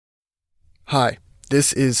Hi,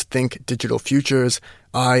 this is Think Digital Futures.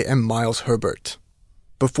 I am Miles Herbert.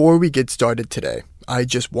 Before we get started today, I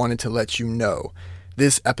just wanted to let you know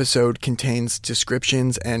this episode contains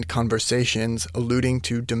descriptions and conversations alluding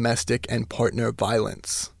to domestic and partner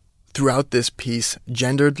violence. Throughout this piece,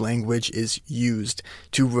 gendered language is used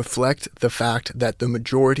to reflect the fact that the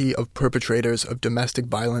majority of perpetrators of domestic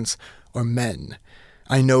violence are men.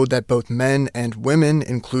 I know that both men and women,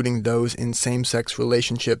 including those in same-sex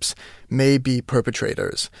relationships, may be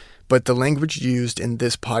perpetrators, but the language used in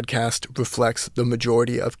this podcast reflects the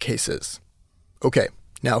majority of cases. Okay,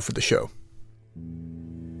 now for the show.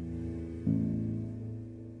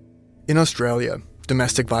 In Australia,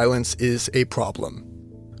 domestic violence is a problem.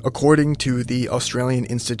 According to the Australian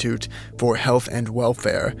Institute for Health and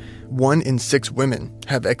Welfare, 1 in 6 women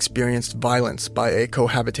have experienced violence by a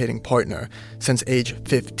cohabitating partner since age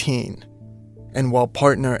 15. And while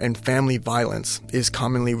partner and family violence is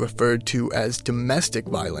commonly referred to as domestic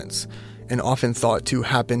violence and often thought to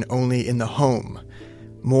happen only in the home,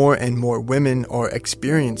 more and more women are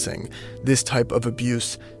experiencing this type of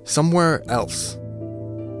abuse somewhere else.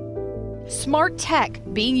 Smart tech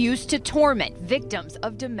being used to torment victims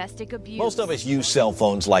of domestic abuse. Most of us use cell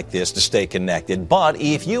phones like this to stay connected, but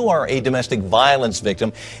if you are a domestic violence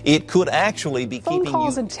victim, it could actually be keeping you phone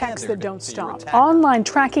calls and texts that don't stop. Online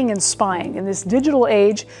tracking and spying in this digital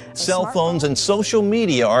age. Cell phones and social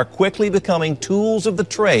media are quickly becoming tools of the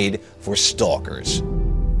trade for stalkers.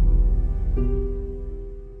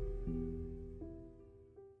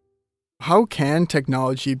 How can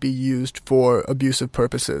technology be used for abusive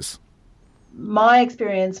purposes? My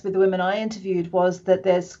experience with the women I interviewed was that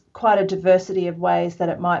there's quite a diversity of ways that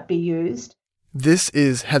it might be used. This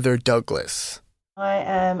is Heather Douglas. I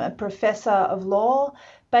am a professor of law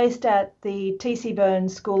based at the T.C.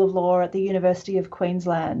 Burns School of Law at the University of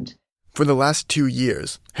Queensland. For the last 2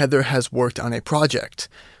 years, Heather has worked on a project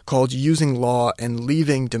called Using Law and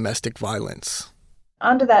Leaving Domestic Violence.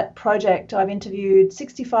 Under that project, I've interviewed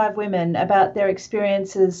 65 women about their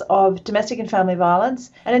experiences of domestic and family violence.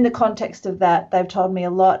 And in the context of that, they've told me a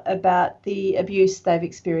lot about the abuse they've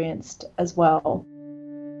experienced as well.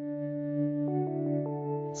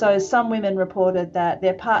 So some women reported that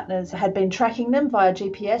their partners had been tracking them via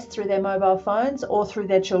GPS through their mobile phones or through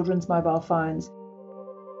their children's mobile phones.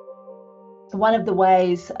 One of the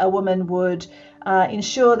ways a woman would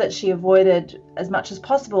ensure that she avoided as much as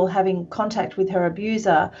possible having contact with her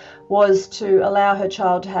abuser was to allow her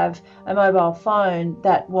child to have a mobile phone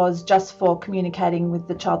that was just for communicating with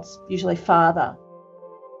the child's usually father.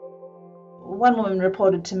 One woman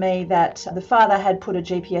reported to me that the father had put a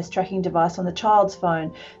GPS tracking device on the child's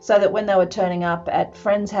phone so that when they were turning up at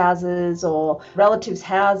friends' houses or relatives'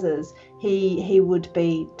 houses, he would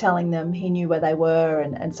be telling them he knew where they were,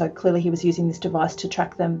 and so clearly he was using this device to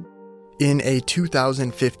track them. In a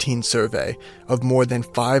 2015 survey of more than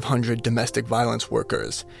 500 domestic violence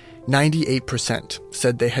workers, 98%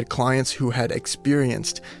 said they had clients who had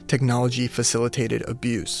experienced technology-facilitated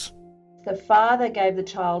abuse. The father gave the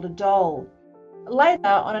child a doll. Later,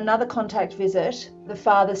 on another contact visit, the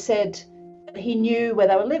father said he knew where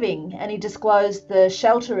they were living and he disclosed the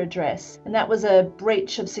shelter address, and that was a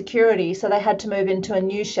breach of security, so they had to move into a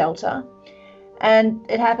new shelter. And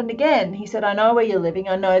it happened again. He said, I know where you're living,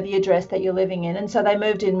 I know the address that you're living in. And so they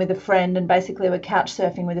moved in with a friend and basically were couch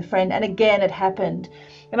surfing with a friend. And again, it happened.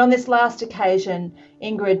 And on this last occasion,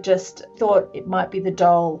 Ingrid just thought it might be the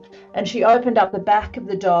doll. And she opened up the back of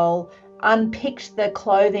the doll, unpicked the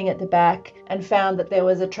clothing at the back, and found that there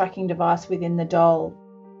was a tracking device within the doll.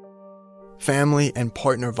 Family and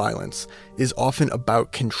partner violence is often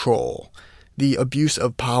about control. The abuse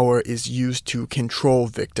of power is used to control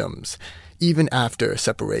victims, even after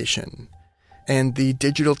separation. And the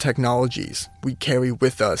digital technologies we carry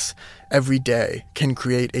with us every day can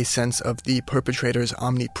create a sense of the perpetrator's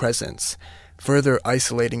omnipresence, further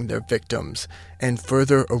isolating their victims and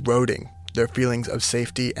further eroding their feelings of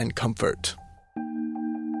safety and comfort.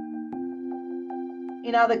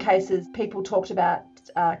 In other cases, people talked about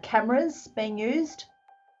cameras being used.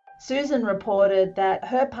 Susan reported that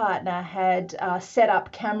her partner had set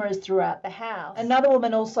up cameras throughout the house. Another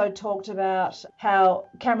woman also talked about how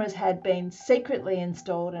cameras had been secretly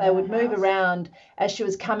installed and they would move around as she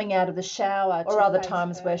was coming out of the shower or other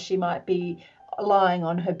times where she might be lying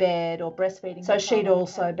on her bed or breastfeeding. So she'd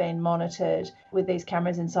also been monitored with these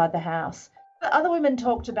cameras inside the house. Other women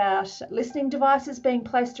talked about listening devices being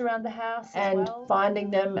placed around the house and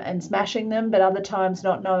finding them and smashing them, but other times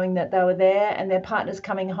not knowing that they were there, and their partners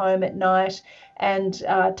coming home at night and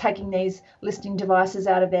taking these listening devices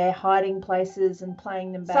out of their hiding places and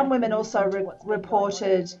playing them back. Some women also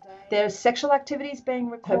reported their sexual activities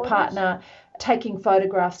being recorded. Her partner taking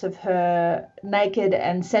photographs of her naked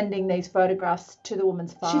and sending these photographs to the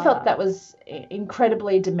woman's father. She felt that was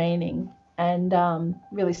incredibly demeaning and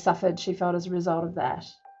really suffered, she felt, as a result of that.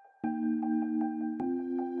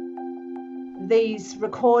 These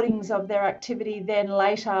recordings of their activity then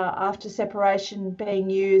later, after separation, being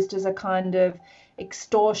used as a kind of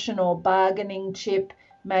extortion or bargaining chip,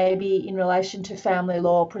 maybe in relation to family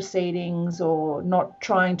law proceedings or not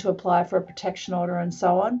trying to apply for a protection order and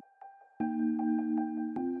so on.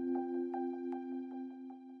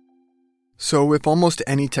 So if almost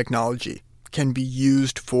any technology can be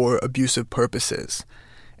used for abusive purposes,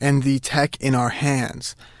 and the tech in our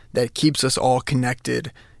hands that keeps us all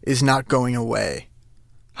connected is not going away,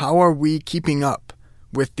 how are we keeping up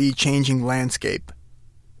with the changing landscape?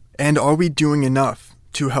 And are we doing enough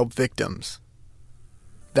to help victims?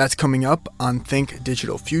 That's coming up on Think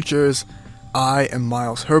Digital Futures. I am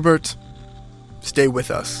Miles Herbert. Stay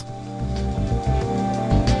with us.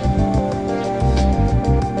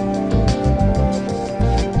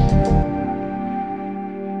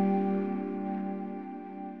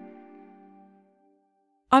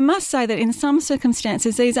 I must say that in some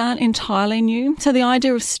circumstances, these aren't entirely new. So the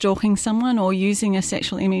idea of stalking someone or using a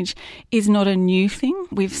sexual image is not a new thing.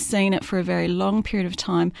 We've seen it for a very long period of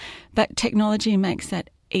time, but technology makes that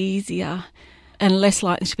easier and less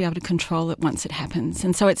likely to be able to control it once it happens.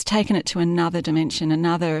 And so it's taken it to another dimension,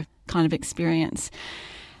 another kind of experience.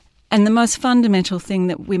 And the most fundamental thing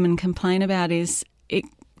that women complain about is it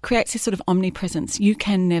creates this sort of omnipresence. You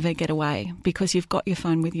can never get away because you've got your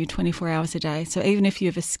phone with you 24 hours a day. So even if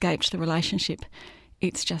you've escaped the relationship,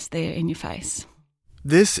 it's just there in your face.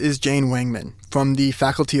 This is Jane Wangman from the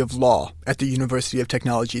Faculty of Law at the University of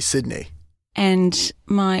Technology, Sydney. And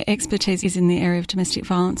my expertise is in the area of domestic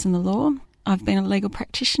violence and the law. I've been a legal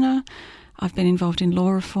practitioner, I've been involved in law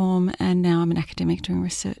reform, and now I'm an academic doing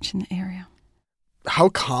research in the area. How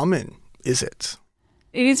common is it?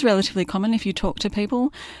 It is relatively common if you talk to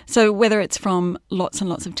people. So whether it's from lots and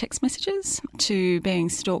lots of text messages to being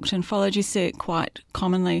stalked and followed, you see it quite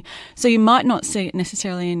commonly. So you might not see it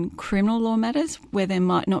necessarily in criminal law matters where there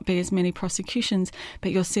might not be as many prosecutions,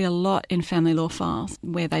 but you'll see a lot in family law files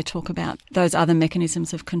where they talk about those other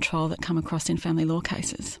mechanisms of control that come across in family law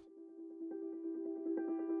cases.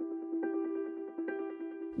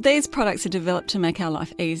 These products are developed to make our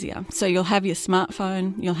life easier. So you'll have your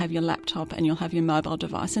smartphone, you'll have your laptop, and you'll have your mobile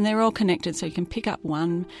device, and they're all connected so you can pick up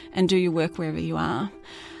one and do your work wherever you are.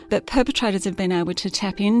 But perpetrators have been able to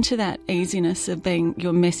tap into that easiness of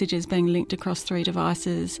your messages being linked across 3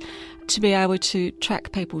 devices, to be able to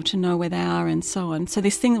track people, to know where they are and so on. So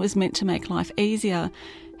this thing that was meant to make life easier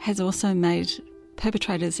has also made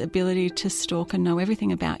perpetrators' ability to stalk and know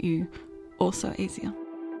everything about you also easier.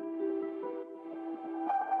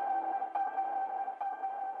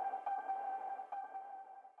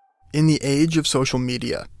 In the age of social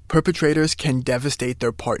media, perpetrators can devastate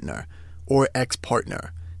their partner or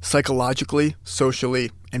ex-partner psychologically, socially,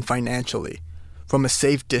 and financially from a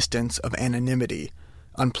safe distance of anonymity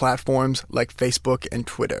on platforms like Facebook and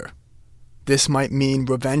Twitter. This might mean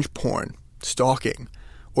revenge porn, stalking,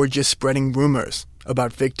 or just spreading rumors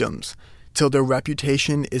about victims till their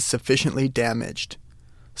reputation is sufficiently damaged.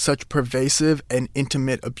 Such pervasive and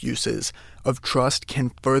intimate abuses of trust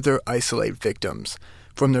can further isolate victims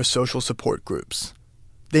from their social support groups.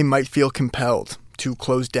 They might feel compelled to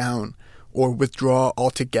close down or withdraw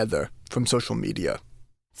altogether from social media.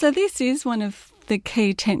 So this is one of the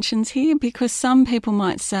key tensions here, because some people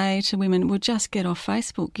might say to women, well, just get off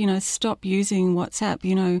Facebook, stop using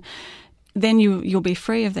WhatsApp, then you'll be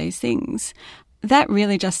free of these things. That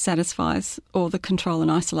really just satisfies all the control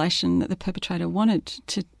and isolation that the perpetrator wanted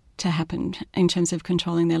to happen in terms of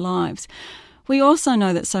controlling their lives. We also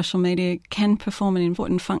know that social media can perform an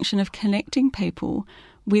important function of connecting people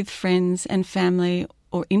with friends and family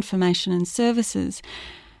or information and services.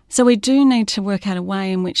 So we do need to work out a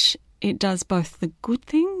way in which it does both the good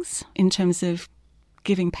things in terms of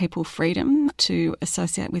giving people freedom to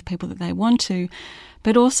associate with people that they want to,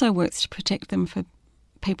 but also works to protect them for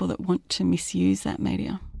people that want to misuse that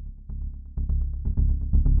media.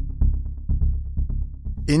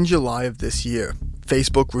 In July of this year,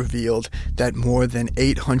 Facebook revealed that more than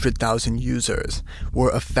 800,000 users were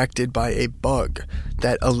affected by a bug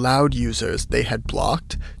that allowed users they had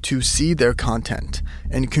blocked to see their content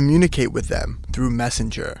and communicate with them through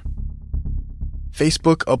Messenger.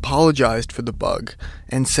 Facebook apologized for the bug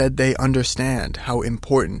and said they understand how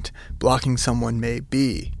important blocking someone may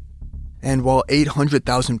be. And while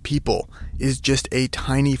 800,000 people is just a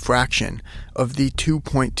tiny fraction of the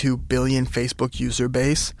 2.2 billion Facebook user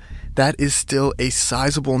base, that is still a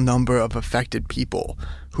sizable number of affected people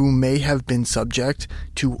who may have been subject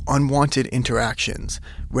to unwanted interactions,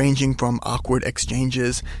 ranging from awkward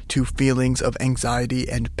exchanges to feelings of anxiety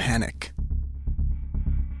and panic.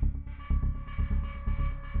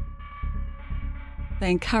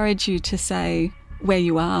 They encourage you to say where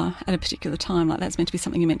you are at a particular time, like that's meant to be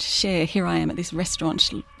something you're meant to share. Here I am at this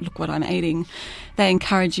restaurant, look what I'm eating. They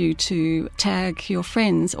encourage you to tag your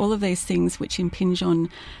friends, all of these things which impinge on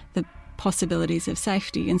the possibilities of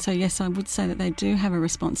safety. And so, yes, I would say that they do have a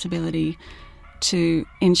responsibility to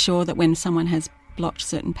ensure that when someone has blocked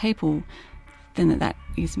certain people, then that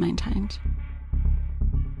is maintained.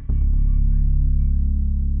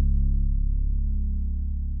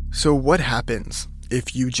 So what happens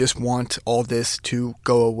if you just want all this to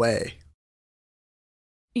go away?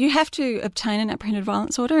 You have to obtain an apprehended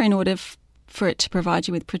violence order in order for it to provide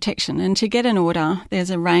you with protection. And to get an order, there's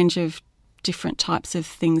a range of different types of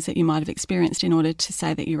things that you might have experienced in order to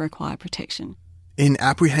say that you require protection. An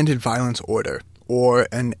apprehended violence order, or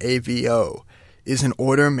an AVO, is an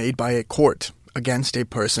order made by a court against a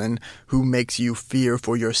person who makes you fear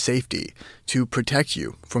for your safety to protect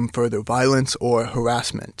you from further violence or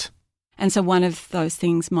harassment. And so one of those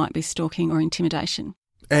things might be stalking or intimidation.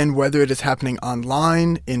 And whether it is happening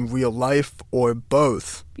online, in real life, or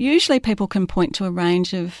both. Usually people can point to a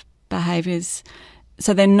range of behaviours.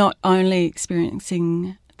 So they're not only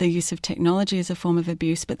experiencing the use of technology as a form of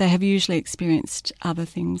abuse, but they have usually experienced other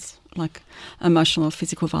things like emotional or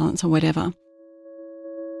physical violence or whatever.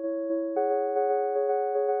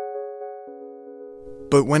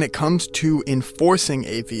 But when it comes to enforcing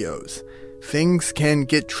AVOs, things can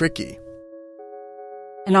get tricky.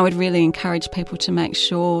 And I would really encourage people to make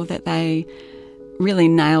sure that they really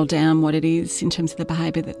nail down what it is in terms of the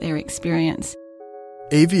behaviour that they're experiencing.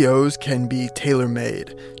 AVOs can be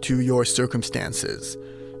tailor-made to your circumstances.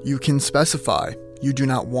 You can specify you do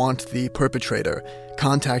not want the perpetrator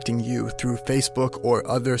contacting you through Facebook or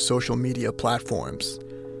other social media platforms.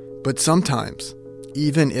 But sometimes,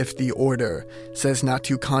 even if the order says not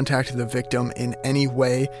to contact the victim in any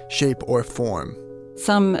way, shape, or form,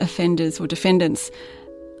 some offenders or defendants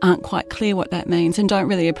aren't quite clear what that means and don't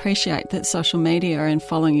really appreciate that social media and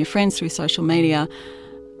following your friends through social media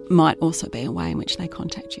might also be a way in which they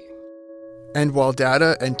contact you. And while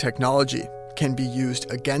data and technology can be used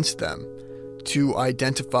against them to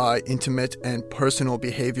identify intimate and personal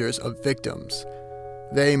behaviors of victims,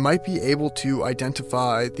 they might be able to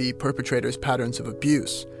identify the perpetrator's patterns of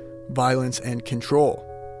abuse, violence, and control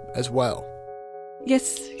as well.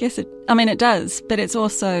 Yes, it does, but it's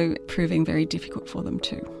also proving very difficult for them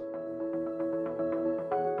too.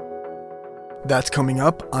 That's coming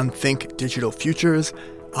up on Think Digital Futures.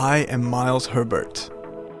 I am Miles Herbert.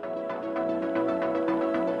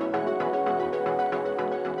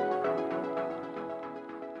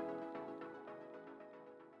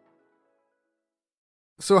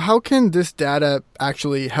 So how can this data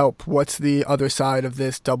actually help? What's the other side of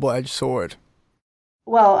this double-edged sword?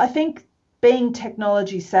 Well, I think being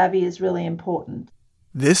technology savvy is really important.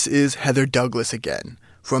 This is Heather Douglas again,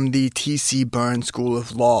 from the T.C. Byrne School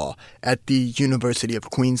of Law at the University of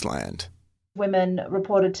Queensland. Women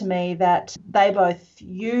reported to me that they both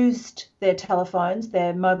used their telephones,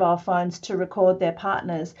 their mobile phones, to record their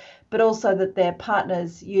partners, but also that their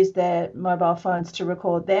partners used their mobile phones to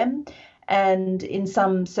record them. And in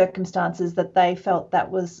some circumstances that they felt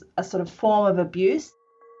that was a sort of form of abuse.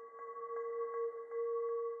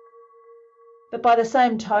 But by the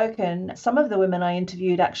same token, some of the women I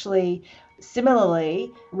interviewed actually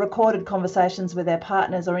similarly recorded conversations with their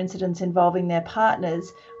partners or incidents involving their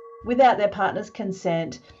partners without their partner's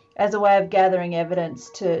consent as a way of gathering evidence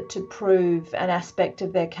to prove an aspect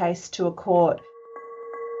of their case to a court.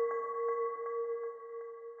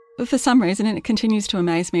 But for some reason, and it continues to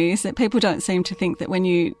amaze me, is that people don't seem to think that when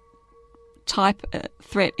you type a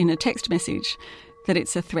threat in a text message, that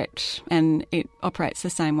it's a threat and it operates the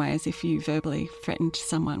same way as if you verbally threatened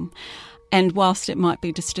someone. And whilst it might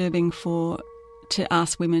be disturbing to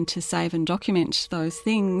ask women to save and document those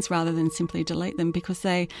things rather than simply delete them, because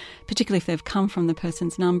they, particularly if they've come from the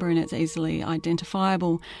person's number and it's easily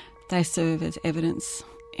identifiable, they serve as evidence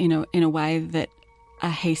in a way that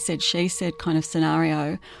a he said, she said kind of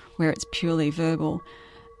scenario where it's purely verbal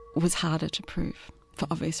was harder to prove for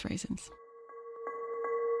obvious reasons.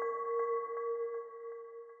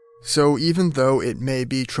 So even though it may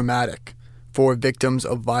be traumatic for victims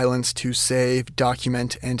of violence to save,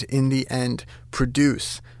 document, and in the end,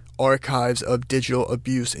 produce archives of digital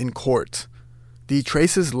abuse in court. The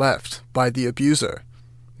traces left by the abuser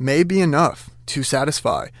may be enough to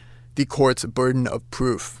satisfy the court's burden of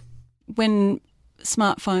proof. When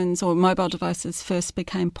smartphones or mobile devices first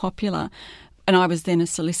became popular, and I was then a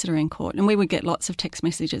solicitor in court, and we would get lots of text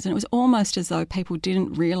messages, and it was almost as though people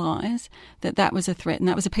didn't realise that that was a threat, and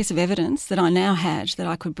that was a piece of evidence that I now had that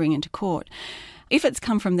I could bring into court. If it's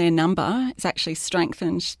come from their number, it's actually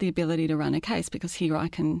strengthened the ability to run a case, because here I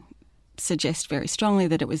can suggest very strongly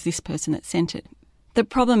that it was this person that sent it. The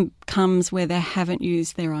problem comes where they haven't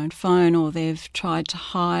used their own phone, or they've tried to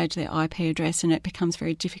hide their IP address, and it becomes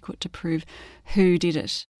very difficult to prove who did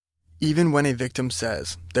it. Even when a victim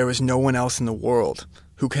says there is no one else in the world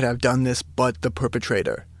who could have done this but the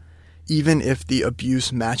perpetrator, even if the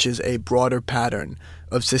abuse matches a broader pattern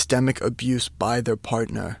of systemic abuse by their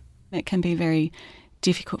partner, it can be very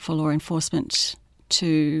difficult for law enforcement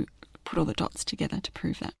to put all the dots together to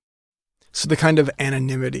prove that. So the kind of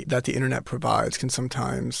anonymity that the internet provides can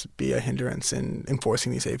sometimes be a hindrance in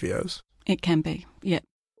enforcing these AVOs? It can be, yeah.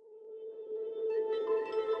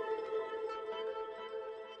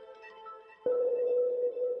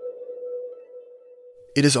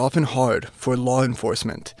 It is often hard for law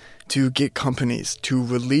enforcement to get companies to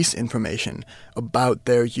release information about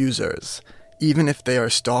their users, even if they are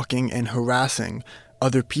stalking and harassing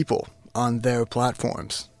other people on their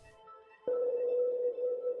platforms.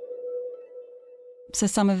 So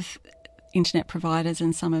some of internet providers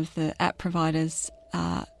and some of the app providers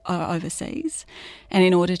are overseas, and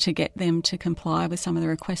in order to get them to comply with some of the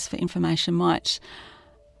requests for information might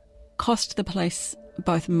cost the police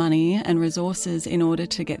both money and resources in order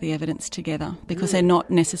to get the evidence together, because they're not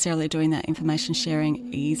necessarily doing that information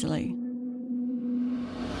sharing easily.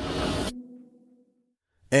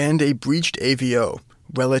 And a breached AVO,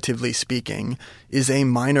 relatively speaking, is a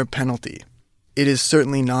minor penalty. It is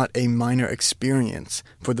certainly not a minor experience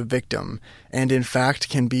for the victim, and in fact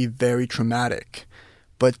can be very traumatic.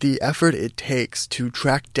 But the effort it takes to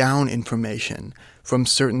track down information from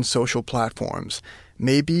certain social platforms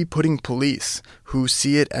may be putting police, who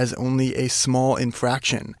see it as only a small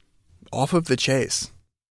infraction, off of the chase.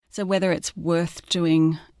 So whether it's worth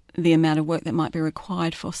doing the amount of work that might be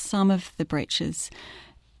required for some of the breaches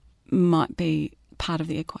might be part of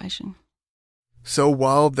the equation. So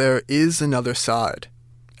while there is another side,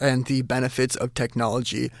 and the benefits of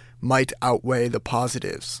technology might outweigh the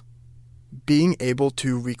positives, being able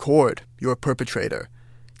to record your perpetrator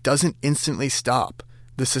doesn't instantly stop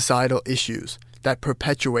the societal issues that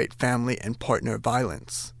perpetuate family and partner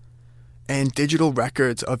violence. And digital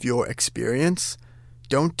records of your experience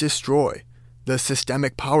don't destroy the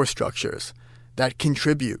systemic power structures that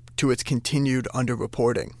contribute to its continued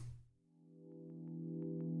underreporting.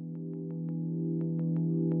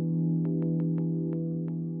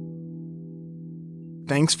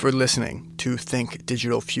 Thanks for listening to Think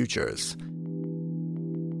Digital Futures.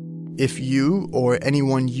 If you or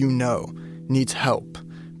anyone you know needs help,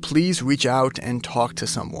 please reach out and talk to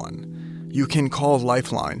someone. You can call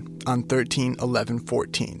Lifeline on 13 11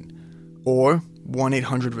 14 or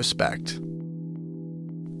 1-800-RESPECT.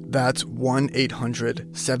 That's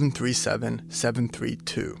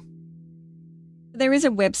 1-800-737-732. There is a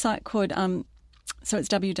website called, so it's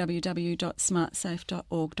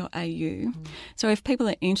www.smartsafe.org.au. So if people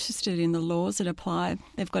are interested in the laws that apply,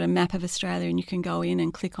 they've got a map of Australia, and you can go in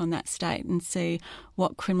and click on that state and see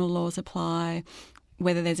what criminal laws apply,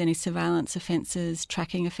 whether there's any surveillance offences,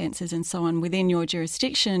 tracking offences and so on within your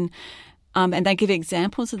jurisdiction. And they give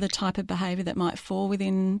examples of the type of behaviour that might fall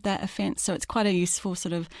within that offence. So it's quite a useful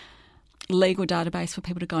sort of legal database for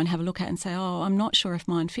people to go and have a look at and say, oh, I'm not sure if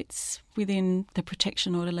mine fits within the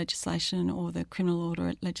protection order legislation or the criminal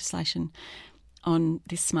order legislation on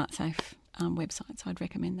this SmartSafe website. So I'd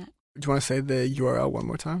recommend that. Do you want to say the URL one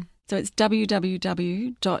more time? So it's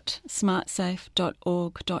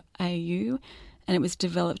www.smartsafe.org.au, and it was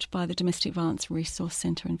developed by the Domestic Violence Resource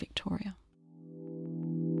Centre in Victoria.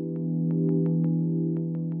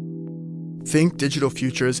 Think Digital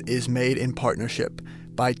Futures is made in partnership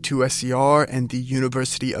by 2SCR and the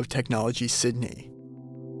University of Technology, Sydney.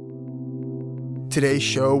 Today's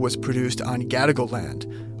show was produced on Gadigal land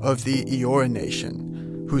of the Eora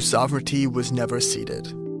Nation, whose sovereignty was never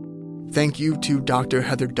ceded. Thank you to Dr.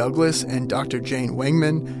 Heather Douglas and Dr. Jane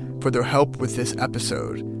Wangman for their help with this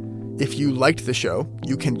episode. If you liked the show,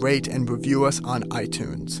 you can rate and review us on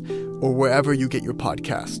iTunes or wherever you get your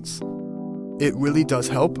podcasts. It really does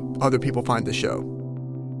help other people find the show.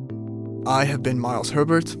 I have been Miles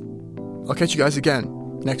Herbert. I'll catch you guys again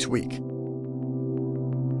next week.